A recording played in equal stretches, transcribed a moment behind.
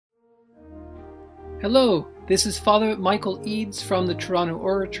Hello, this is Father Michael Eads from the Toronto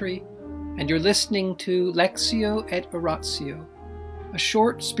Oratory, and you're listening to Lectio et Oratio, a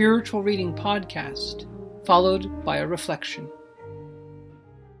short spiritual reading podcast, followed by a reflection.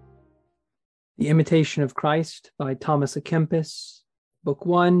 The Imitation of Christ by Thomas à Kempis, Book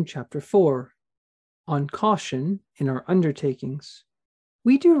 1, Chapter 4, on caution in our undertakings.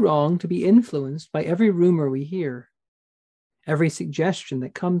 We do wrong to be influenced by every rumor we hear, every suggestion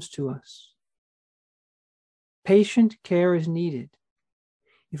that comes to us. Patient care is needed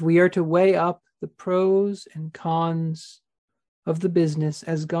if we are to weigh up the pros and cons of the business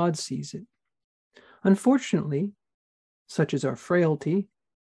as God sees it. Unfortunately, such is our frailty,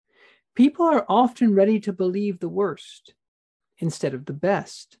 people are often ready to believe the worst instead of the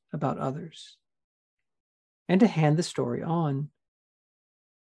best about others, and to hand the story on.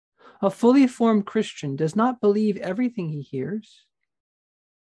 A fully formed Christian does not believe everything he hears.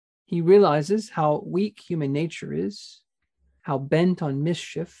 He realizes how weak human nature is, how bent on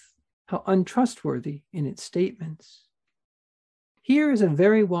mischief, how untrustworthy in its statements. Here is a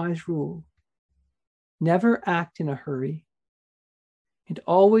very wise rule. Never act in a hurry, and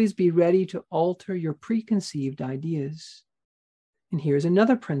always be ready to alter your preconceived ideas. And here's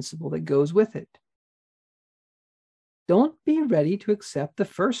another principle that goes with it. Don't be ready to accept the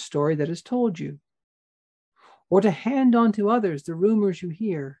first story that is told you, or to hand on to others the rumors you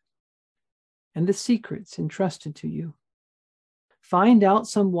hear and the secrets entrusted to you. Find out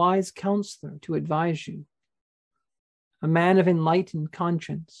some wise counselor to advise you, a man of enlightened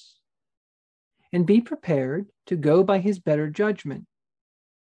conscience, and be prepared to go by his better judgment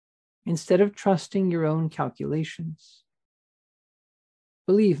instead of trusting your own calculations.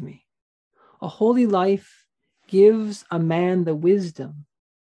 Believe me, a holy life gives a man the wisdom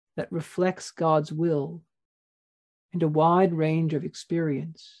that reflects God's will and a wide range of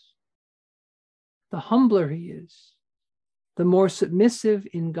experience. The humbler he is, the more submissive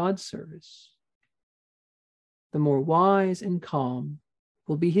in God's service, the more wise and calm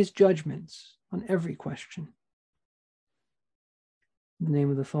will be his judgments on every question. In the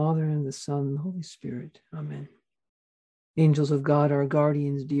name of the Father, and the Son, and the Holy Spirit. Amen. Angels of God, our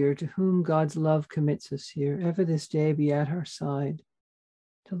guardians dear, to whom God's love commits us here, ever this day be at our side,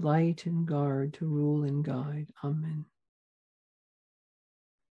 to light and guard, to rule and guide. Amen.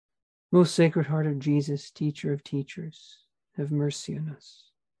 Most Sacred Heart of Jesus, teacher of teachers, have mercy on us.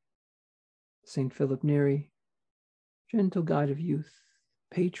 Saint Philip Neri, gentle guide of youth,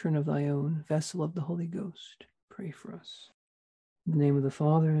 patron of thy own, vessel of the Holy Ghost, pray for us. In the name of the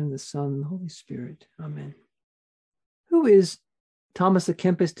Father, and the Son, and the Holy Spirit. Amen. Who is Thomas à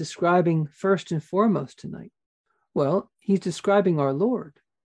Kempis describing first and foremost tonight? Well, he's describing our Lord.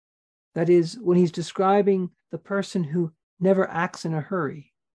 That is, when he's describing the person who never acts in a hurry,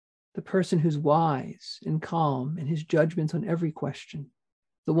 the person who's wise and calm in his judgments on every question,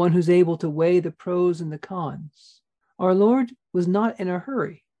 the one who's able to weigh the pros and the cons. Our Lord was not in a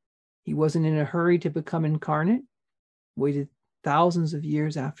hurry. He wasn't in a hurry to become incarnate, waited thousands of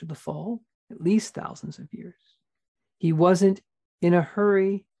years after the fall, at least thousands of years. He wasn't in a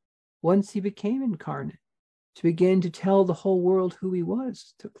hurry once he became incarnate to begin to tell the whole world who he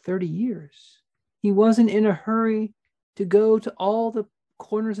was. It took 30 years. He wasn't in a hurry to go to all the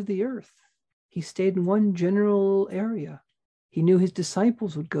corners of the earth. He stayed in one general area. He knew his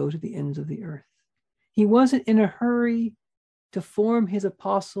disciples would go to the ends of the earth. He wasn't in a hurry to form his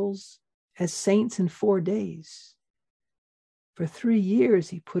apostles as saints in 4 days. For 3 years,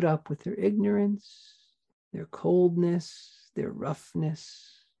 he put up with their ignorance, their coldness, their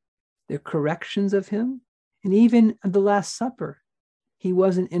roughness, their corrections of him. And even at the Last Supper, he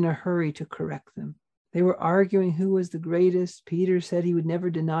wasn't in a hurry to correct them. They were arguing who was the greatest. Peter said he would never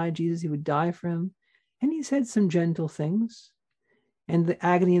deny Jesus, he would die for him. And he said some gentle things. And the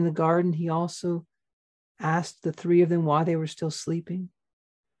agony in the garden, he also asked the 3 of them why they were still sleeping.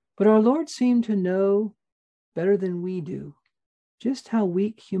 But our Lord seemed to know better than we do just how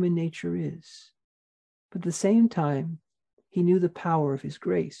weak human nature is. But at the same time, he knew the power of his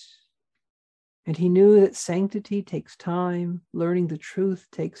grace. And he knew that sanctity takes time, learning the truth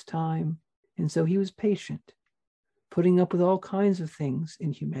takes time. And so he was patient, putting up with all kinds of things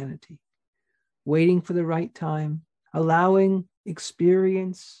in humanity, waiting for the right time, allowing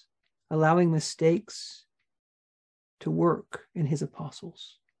experience, allowing mistakes to work in his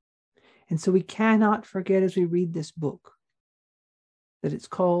apostles. And so we cannot forget as we read this book that it's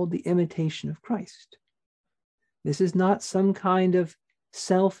called The Imitation of Christ. This is not some kind of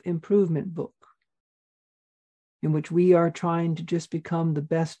self-improvement book in which we are trying to just become the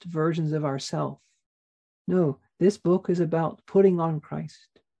best versions of ourselves. No, this book is about putting on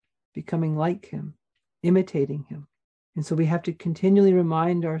Christ, becoming like him, imitating him. And so we have to continually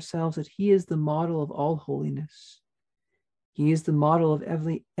remind ourselves that he is the model of all holiness. He is the model of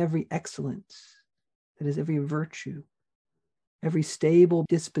every excellence, that is, every virtue, every stable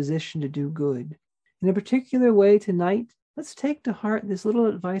disposition to do good. In a particular way tonight, let's take to heart this little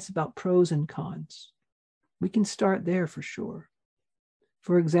advice about pros and cons. We can start there for sure.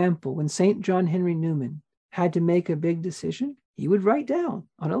 For example, when St. John Henry Newman had to make a big decision, he would write down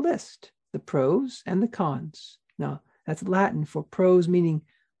on a list the pros and the cons. Now, that's Latin for pros, meaning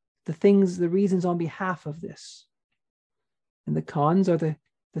the reasons on behalf of this. And the cons are the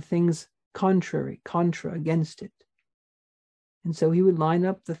things contra, against it. And so he would line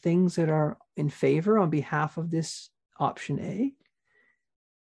up the things that are in favor on behalf of this option A.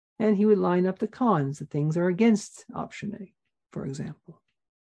 And he would line up the cons, the things that are against option A, for example.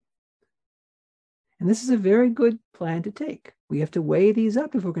 And this is a very good plan to take. We have to weigh these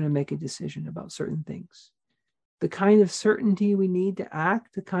up if we're going to make a decision about certain things. The kind of certainty we need to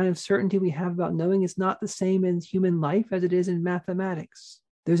act, the kind of certainty we have about knowing is not the same in human life as it is in mathematics.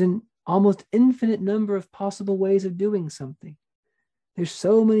 There's an almost infinite number of possible ways of doing something. There's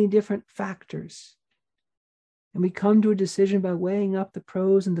so many different factors. And we come to a decision by weighing up the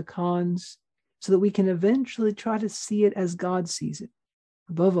pros and the cons so that we can eventually try to see it as God sees it.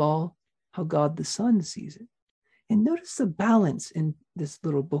 Above all, how God the Son sees it. And notice the balance in this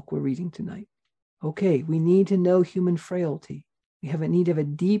little book we're reading tonight. Okay, we need to know human frailty. We have a need of a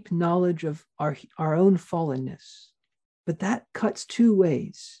deep knowledge of our own fallenness. But that cuts two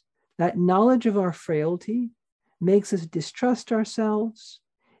ways. That knowledge of our frailty makes us distrust ourselves.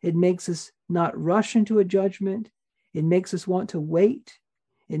 It makes us not rush into a judgment. It makes us want to wait.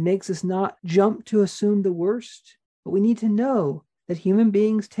 It makes us not jump to assume the worst. But we need to know that human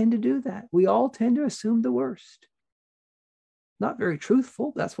beings tend to do that. We all tend to assume the worst. Not very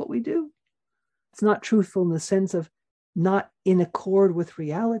truthful, that's what we do. It's not truthful in the sense of not in accord with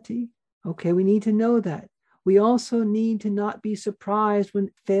reality. Okay, we need to know that. We also need to not be surprised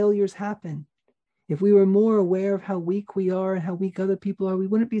when failures happen. If we were more aware of how weak we are and how weak other people are, we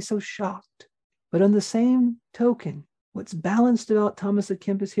wouldn't be so shocked. But on the same token, what's balanced about Thomas à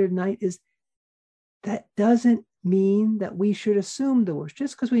Kempis here tonight is that doesn't mean that we should assume the worst.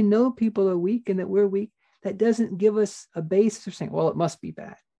 Just because we know people are weak and that we're weak, that doesn't give us a basis of saying, well, it must be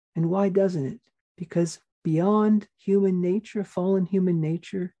bad. And why doesn't it? Because beyond human nature, fallen human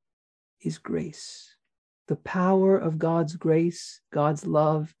nature, is grace. The power of God's grace, God's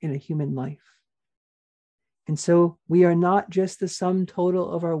love in a human life. And so we are not just the sum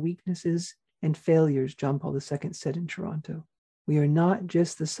total of our weaknesses and failures, John Paul II said in Toronto. We are not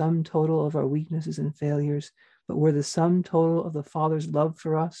just the sum total of our weaknesses and failures, but we're the sum total of the Father's love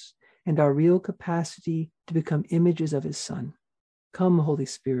for us and our real capacity to become images of his Son. Come, Holy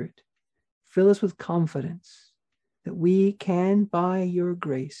Spirit, fill us with confidence that we can, by your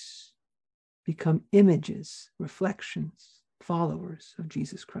grace, become images, reflections, followers of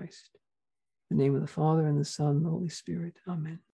Jesus Christ. In the name of the Father, and the Son, and the Holy Spirit. Amen.